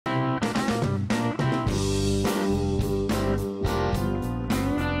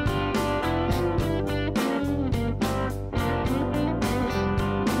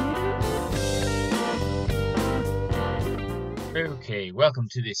Okay, welcome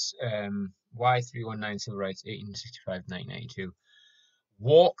to this Y319 Civil Rights 1865-1992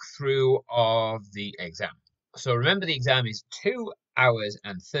 walkthrough of the exam. So remember, the exam is 2 hours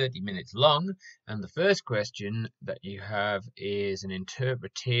and 30 minutes long, and the first question that you have is an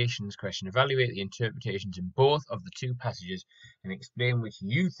interpretations question. Evaluate the interpretations in both of the two passages and explain which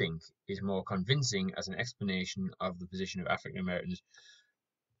you think is more convincing as an explanation of the position of African Americans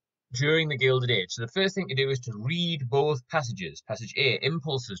during the Gilded Age. So the first thing to do is to read both passages. Passage A,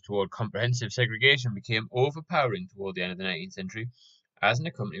 impulses toward comprehensive segregation became overpowering toward the end of the 19th century as an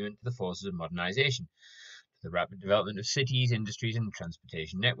accompaniment to the forces of modernization, to the rapid development of cities, industries, and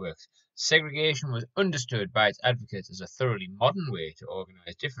transportation networks. Segregation was understood by its advocates as a thoroughly modern way to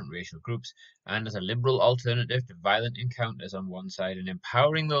organize different racial groups and as a liberal alternative to violent encounters on one side and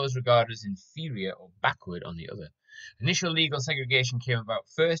empowering those regarded as inferior or backward on the other. Initial legal segregation came about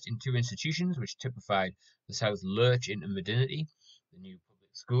first in two institutions which typified the South's lurch into modernity, the new public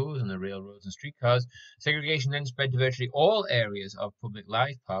schools and the railroads and streetcars. Segregation then spread to virtually all areas of public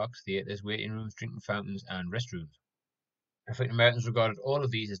life: parks, theatres, waiting rooms, drinking fountains, and restrooms. African Americans regarded all of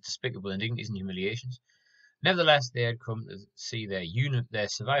these as despicable indignities and humiliations. Nevertheless, they had come to see their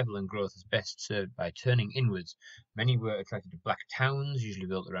survival and growth as best served by turning inwards. Many were attracted to black towns, usually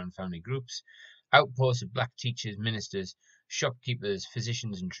built around family groups. Outposts of black teachers, ministers, shopkeepers,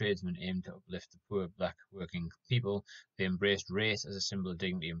 physicians, and tradesmen aimed to uplift the poor black working people. They embraced race as a symbol of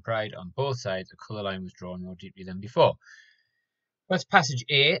dignity and pride. On both sides, a colour line was drawn more deeply than before. That's passage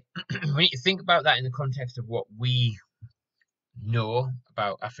A. We need to think about that in the context of what we know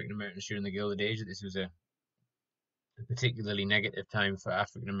about African Americans during the Gilded Age, that this was a particularly negative time for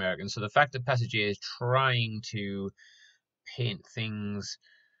African Americans. So the fact that passage A is trying to paint things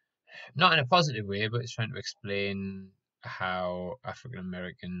not in a positive way, but it's trying to explain how African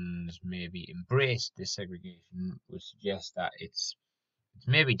Americans maybe embraced this segregation would suggest that it's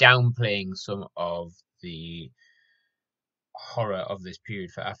maybe downplaying some of the horror of this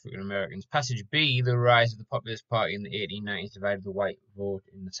period for African Americans. Passage B, the rise of the Populist Party in the 1890s divided the white vote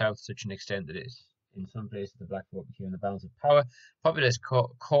in the South to such an extent that it's in some places the black vote became the balance of power. Populists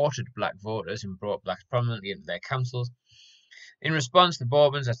courted black voters and brought blacks prominently into their councils. In response, the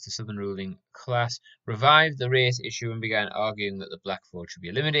Bourbons, that's the Southern ruling class, revived the race issue and began arguing that the black vote should be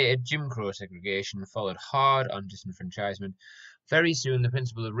eliminated. Jim Crow segregation followed hard on disenfranchisement. Very soon, the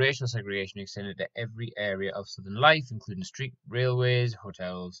principle of racial segregation extended to every area of Southern life, including street railways,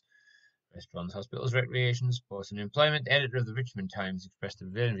 hotels, restaurants, hospitals, recreation, sports, and employment. The editor of the Richmond Times expressed the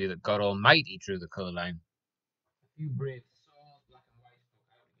prevailing view that God Almighty drew the colour line. A few brave souls, black and white,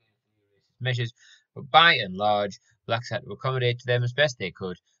 spoke out against the new racist measures, but by and large, blacks had to accommodate to them as best they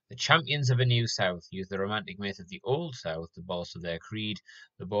could. The champions of a new South used the romantic myth of the Old South to bolster their creed.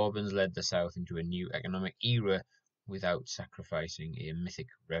 The Bourbons led the South into a new economic era without sacrificing a mythic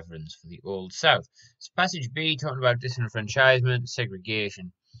reverence for the Old South. So passage B, talking about disenfranchisement,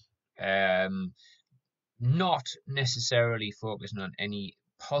 segregation, not necessarily focusing on any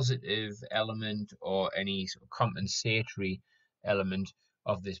positive element or any sort of compensatory element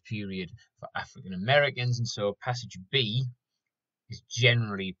of this period for African Americans, and so passage B is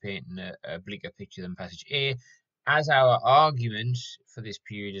generally painting a bleaker picture than passage A. As our argument for this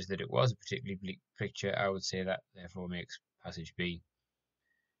period is that it was a particularly bleak picture, I would say that therefore makes passage B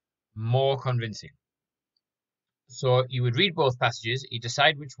more convincing. So you would read both passages, you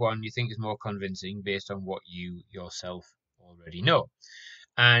decide which one you think is more convincing based on what you yourself already know.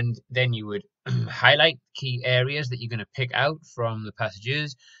 And then you would highlight key areas that you're going to pick out from the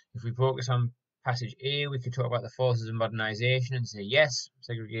passages. If we focus on passage A, we could talk about the forces of modernization and say, yes,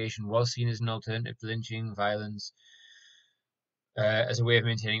 segregation was seen as an alternative to lynching, violence, as a way of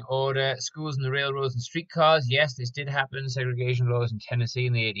maintaining order. Schools and the railroads and streetcars, yes, this did happen. Segregation laws in Tennessee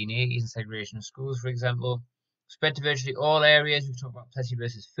in the 1880s and segregation of schools, for example, spread to virtually all areas. We've talked about Plessy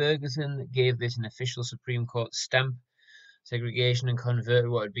versus Ferguson that gave this an official Supreme Court stamp. Segregation and converted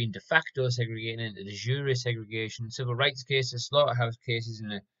what had been de facto segregating into de jure segregation. Civil rights cases, slaughterhouse cases in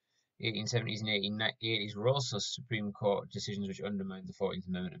the 1870s and 1880s were also Supreme Court decisions which undermined the 14th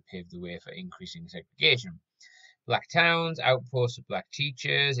Amendment and paved the way for increasing segregation. Black towns, outposts of black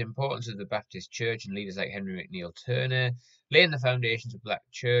teachers, importance of the Baptist Church and leaders like Henry McNeil Turner, laying the foundations of black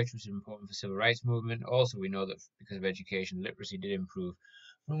church, which is important for the civil rights movement. Also, we know that because of education, literacy did improve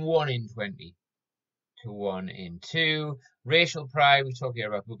from 1 in 20 to 1 in 2. Racial pride, we talk here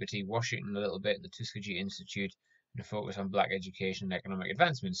about Booker T. Washington a little bit, the Tuskegee Institute, to focus on black education and economic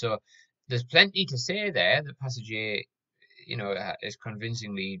advancement. So there's plenty to say there that passage A, is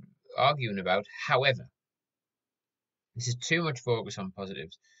convincingly arguing about. However, this is too much focus on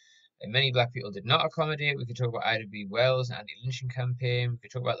positives. many black people did not accommodate. We could talk about Ida B. Wells and anti-lynching campaign. We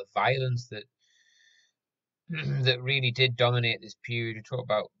could talk about the violence that that really did dominate this period. We talk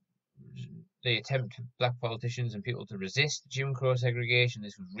about the attempt of black politicians and people to resist Jim Crow segregation.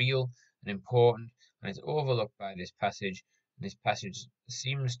 This was real and important, and it's overlooked by this passage. And this passage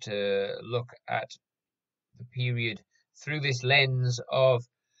seems to look at the period through this lens of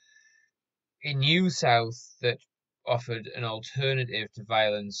a New South that offered an alternative to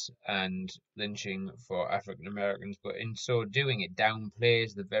violence and lynching for African Americans, but in so doing, it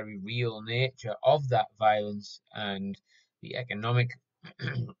downplays the very real nature of that violence and the economic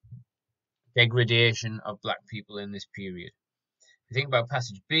degradation of black people in this period. If you think about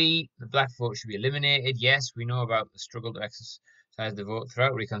passage B, the black vote should be eliminated. Yes, we know about the struggle to exercise the vote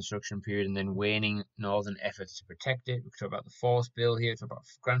throughout Reconstruction period and then waning northern efforts to protect it. We could talk about the Force Bill here, talk about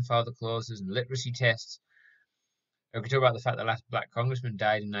grandfather clauses and literacy tests. We could talk about the fact that the last black congressman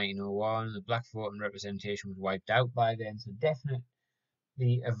died in 1901. The black vote and representation was wiped out by then. So definitely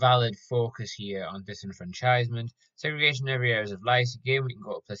a valid focus here on disenfranchisement. Segregation in every area of life. Again, we can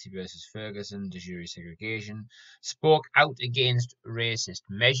go to Plessy versus Ferguson, de jure segregation. Spoke out against racist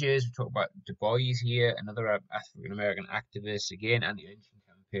measures. We talk about Du Bois here, another African American activist. Again, anti-lynching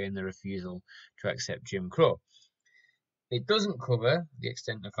campaign, the refusal to accept Jim Crow. It doesn't cover the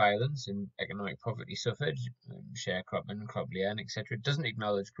extent of violence and economic poverty suffered, sharecropping, cropland, etc. It doesn't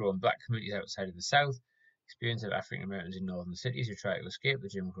acknowledge growing black communities outside of the South, experience of African Americans in northern cities who try to escape the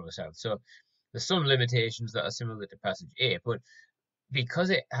Jim Crow South. So there's some limitations that are similar to passage A, but because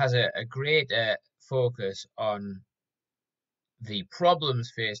it has a great focus on the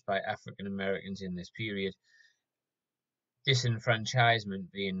problems faced by African Americans in this period,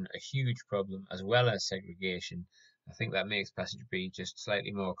 disenfranchisement being a huge problem as well as segregation, I think that makes passage B just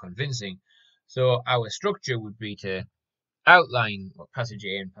slightly more convincing. So our structure would be to outline what passage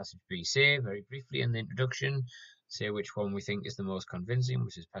A and passage B say very briefly in the introduction, say which one we think is the most convincing,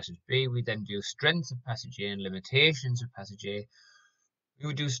 which is passage B. We then do strengths of passage A and limitations of passage A. We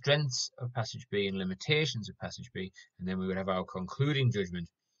would do strengths of passage B and limitations of passage B, and then we would have our concluding judgment,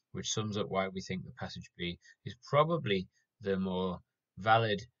 which sums up why we think the passage B is probably the more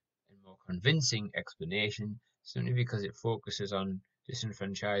valid and more convincing explanation, simply because it focuses on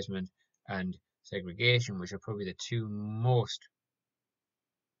disenfranchisement and segregation, which are probably the two most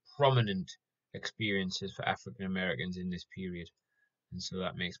prominent experiences for African Americans in this period. And so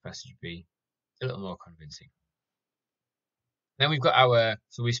that makes passage B a little more convincing. Then we've got our,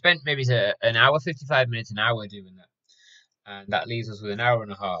 so we spent maybe an hour, 55 minutes, an hour doing that. And that leaves us with an hour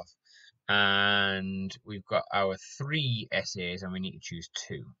and a half. And we've got our 3 essays and we need to choose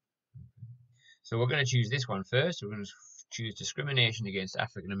 2. So we're going to choose this one first. We're going to choose discrimination against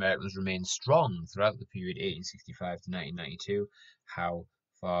African Americans remains strong throughout the period 1865 to 1992. How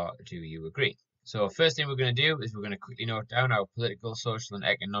far do you agree? So first thing we're going to do is we're going to quickly note down our political, social and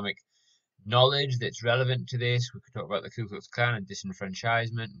economic knowledge that's relevant to this. We could talk about the Ku Klux Klan and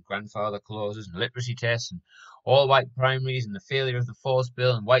disenfranchisement and grandfather clauses and literacy tests and all white primaries and the failure of the Force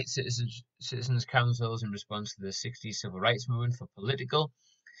Bill and white citizens councils in response to the 60s civil rights movement. For political,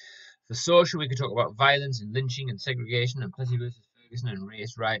 for social, we could talk about violence and lynching and segregation and Plessy versus Ferguson and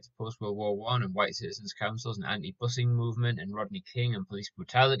race riots post-World War I and white citizens councils and anti-busing movement and Rodney King and police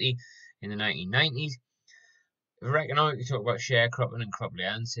brutality in the 1990s. For economic, we talk about sharecropping and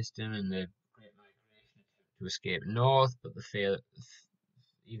cropland system and the Great Migration attempt to escape north, but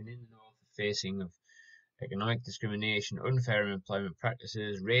even in the north, the facing of economic discrimination, unfair employment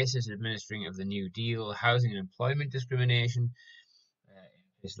practices, racist administering of the New Deal, housing and employment discrimination.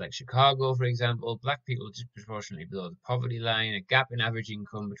 In places like Chicago, for example, black people disproportionately below the poverty line. A gap in average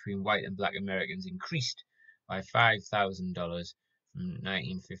income between white and black Americans increased by $5,000 from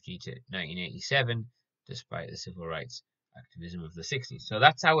 1950 to 1987. Despite the civil rights activism of the 60s. So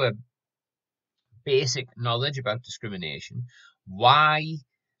that's our basic knowledge about discrimination. Why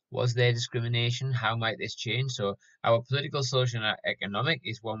was there discrimination? How might this change? So our political, social, and economic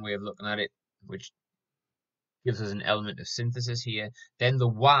is one way of looking at it, which gives us an element of synthesis here. Then the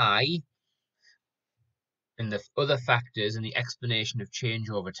why and the other factors and the explanation of change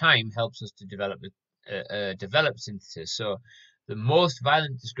over time helps us to develop synthesis. So the most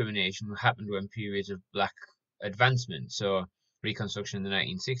violent discrimination happened when periods of black advancement, so Reconstruction in the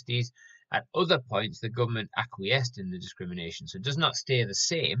 1960s. At other points, the government acquiesced in the discrimination, so it does not stay the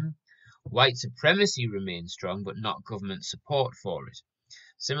same. White supremacy remains strong, but not government support for it.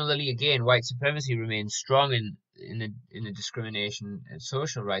 Similarly, again, white supremacy remains strong in the discrimination and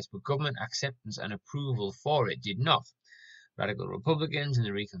social rights, but government acceptance and approval for it did not. Radical Republicans in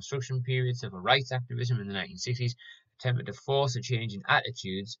the Reconstruction period, civil rights activism in the 1960s, attempted to force a change in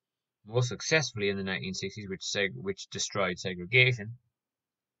attitudes most successfully in the 1960s, which destroyed segregation.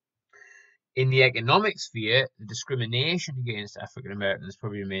 In the economic sphere, the discrimination against African Americans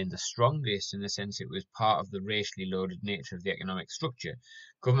probably remained the strongest, in the sense it was part of the racially loaded nature of the economic structure.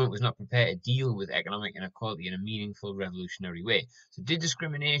 Government was not prepared to deal with economic inequality in a meaningful, revolutionary way. So did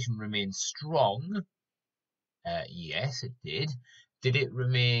discrimination remain strong? Yes, it did. Did it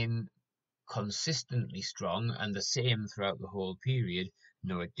remain consistently strong and the same throughout the whole period?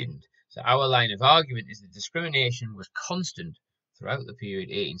 No, it didn't. So our line of argument is that discrimination was constant throughout the period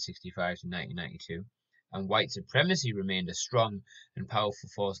 1865 to 1992, and white supremacy remained a strong and powerful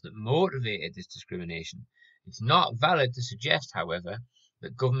force that motivated this discrimination. It's not valid to suggest, however,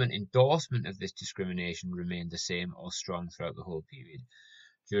 that government endorsement of this discrimination remained the same or strong throughout the whole period.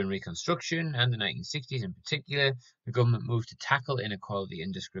 During Reconstruction and the 1960s in particular, the government moved to tackle inequality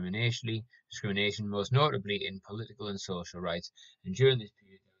and discrimination, most notably in political and social rights, and during this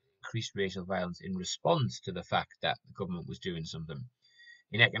period there was increased racial violence in response to the fact that the government was doing something.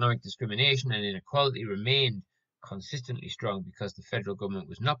 In economic, discrimination and inequality remained consistently strong because the federal government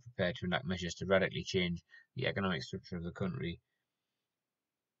was not prepared to enact measures to radically change the economic structure of the country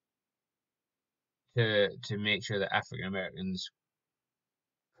to make sure that African Americans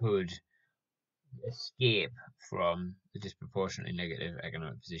could escape from the disproportionately negative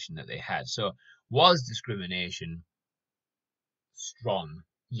economic position that they had. So, was discrimination strong?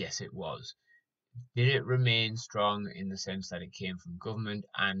 Yes, it was. Did it remain strong in the sense that it came from government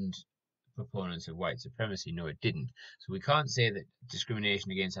and proponents of white supremacy? No, it didn't. So we can't say that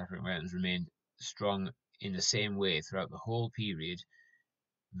discrimination against African Americans remained strong in the same way throughout the whole period.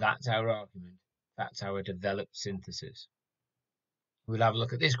 That's our argument. That's our developed synthesis. We'll have a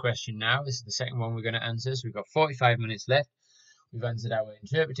look at this question now. This is the second one we're going to answer. So we've got 45 minutes left. We've answered our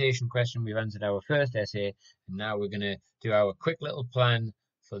interpretation question. We've answered our first essay. And now we're going to do our quick little plan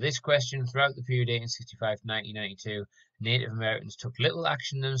for this question. Throughout the period 1865 to 1992, Native Americans took little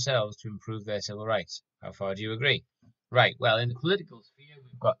action themselves to improve their civil rights. How far do you agree? Right. Well, in the political sphere,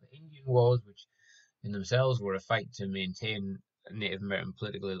 we've got the Indian Wars, which in themselves were a fight to maintain Native American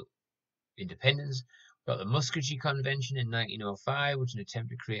political independence. Got the Muskogee Convention in 1905, which was an attempt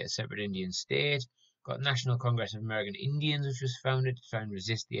to create a separate Indian state. Got the National Congress of American Indians, which was founded to try and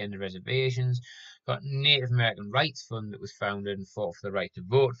resist the end of reservations. Got Native American Rights Fund that was founded and fought for the right to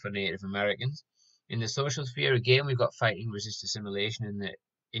vote for Native Americans. In the social sphere, again, we've got fighting resist assimilation in the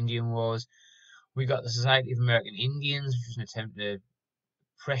Indian Wars. We got the Society of American Indians, which was an attempt to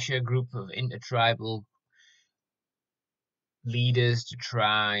pressure a group of intertribal leaders to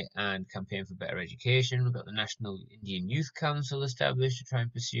try and campaign for better education. We've got the National Indian Youth Council established to try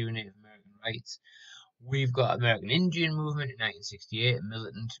and pursue Native American rights. We've got American Indian Movement in 1968, a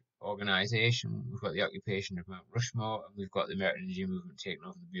militant organization. We've got the occupation of Mount Rushmore, and we've got the American Indian Movement taking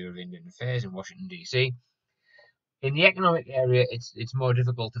over the Bureau of Indian Affairs in Washington, D.C. In the economic area, it's more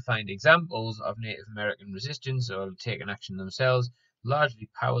difficult to find examples of Native American resistance or taking action themselves, largely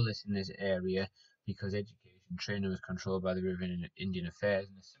powerless in this area because education training was controlled by the Bureau of Indian Affairs,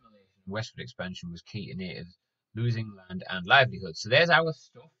 and assimilation and westward expansion was key to natives losing land and livelihood. So there's our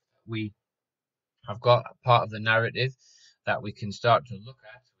stuff. We have got part of the narrative that we can start to look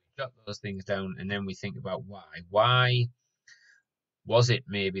at. So we jot those things down and then we think about why. Why was it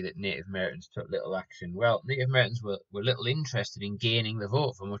maybe that Native Americans took little action? Well, Native Americans were little interested in gaining the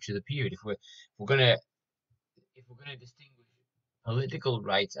vote for much of the period. If we're gonna distinguish political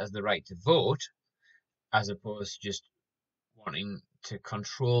rights as the right to vote, as opposed to just wanting to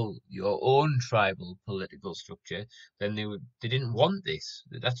control your own tribal political structure, then they didn't want this.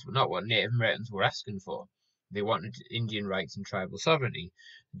 That's not what Native Americans were asking for. They wanted Indian rights and tribal sovereignty.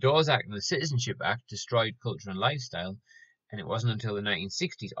 The Dawes Act and the Citizenship Act destroyed culture and lifestyle, and it wasn't until the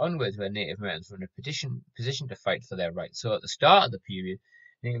 1960s onwards where Native Americans were in a position to fight for their rights. So at the start of the period,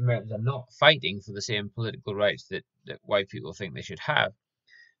 Native Americans are not fighting for the same political rights that white people think they should have,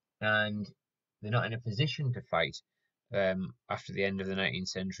 and they're not in a position to fight after the end of the 19th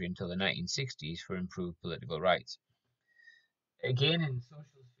century until the 1960s for improved political rights. Again, in the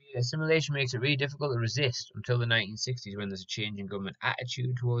social sphere, assimilation makes it really difficult to resist until the 1960s when there's a change in government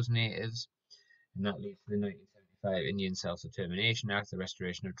attitude towards natives, and that leads to the 1975 Indian Self-Determination Act, the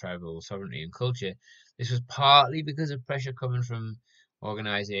restoration of tribal sovereignty and culture. This was partly because of pressure coming from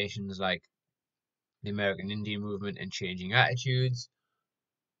organizations like the American Indian Movement and changing attitudes,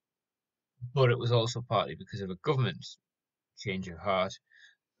 but it was also partly because of a government change of heart.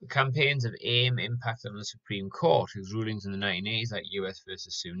 The campaigns of AIM impacted on the Supreme Court, whose rulings in the 1980s, like US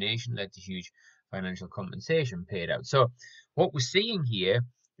versus Sioux Nation, led to huge financial compensation paid out. So what we're seeing here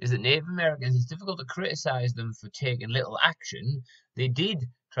is that Native Americans, it's difficult to criticize them for taking little action. They did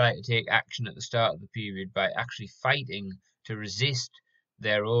try to take action at the start of the period by actually fighting to resist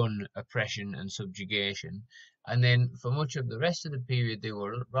their own oppression and subjugation. And then for much of the rest of the period, they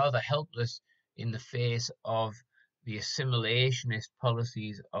were rather helpless in the face of the assimilationist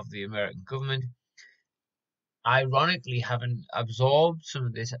policies of the American government. Ironically, having absorbed some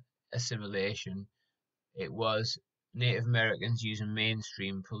of this assimilation, it was Native Americans using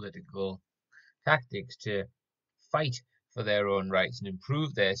mainstream political tactics to fight for their own rights and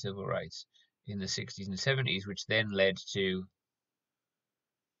improve their civil rights in the 60s and 70s, which then led to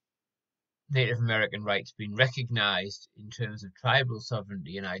Native American rights being recognized in terms of tribal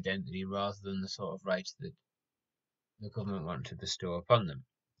sovereignty and identity rather than the sort of rights that the government wanted to bestow upon them.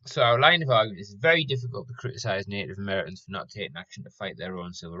 So our line of argument is very difficult to criticize Native Americans for not taking action to fight their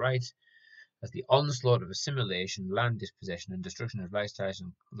own civil rights, as the onslaught of assimilation, land dispossession, and destruction of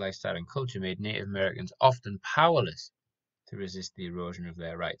lifestyle and culture made Native Americans often powerless to resist the erosion of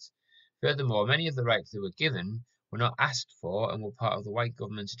their rights. Furthermore, many of the rights they were given were not asked for and were part of the white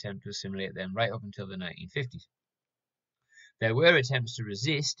government's attempt to assimilate them right up until the 1950s. There were attempts to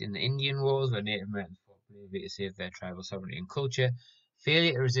resist in the Indian Wars, where Native Americans fought bravely to save their tribal sovereignty and culture.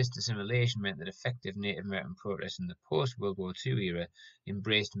 Failure to resist assimilation meant that effective Native American protests in the post-World War II era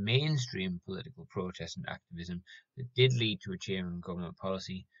embraced mainstream political protest and activism that did lead to a change in government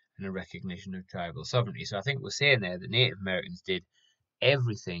policy and a recognition of tribal sovereignty. So I think we're saying there that Native Americans did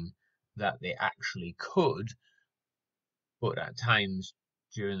everything that they actually could, but at times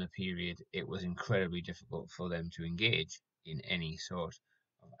during the period it was incredibly difficult for them to engage in any sort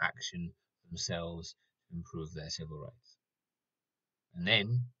of action themselves to improve their civil rights. And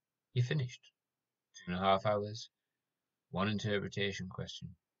then you finished. 2.5 hours, one interpretation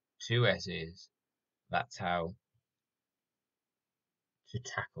question, 2 essays. That's how to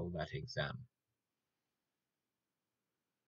tackle that exam.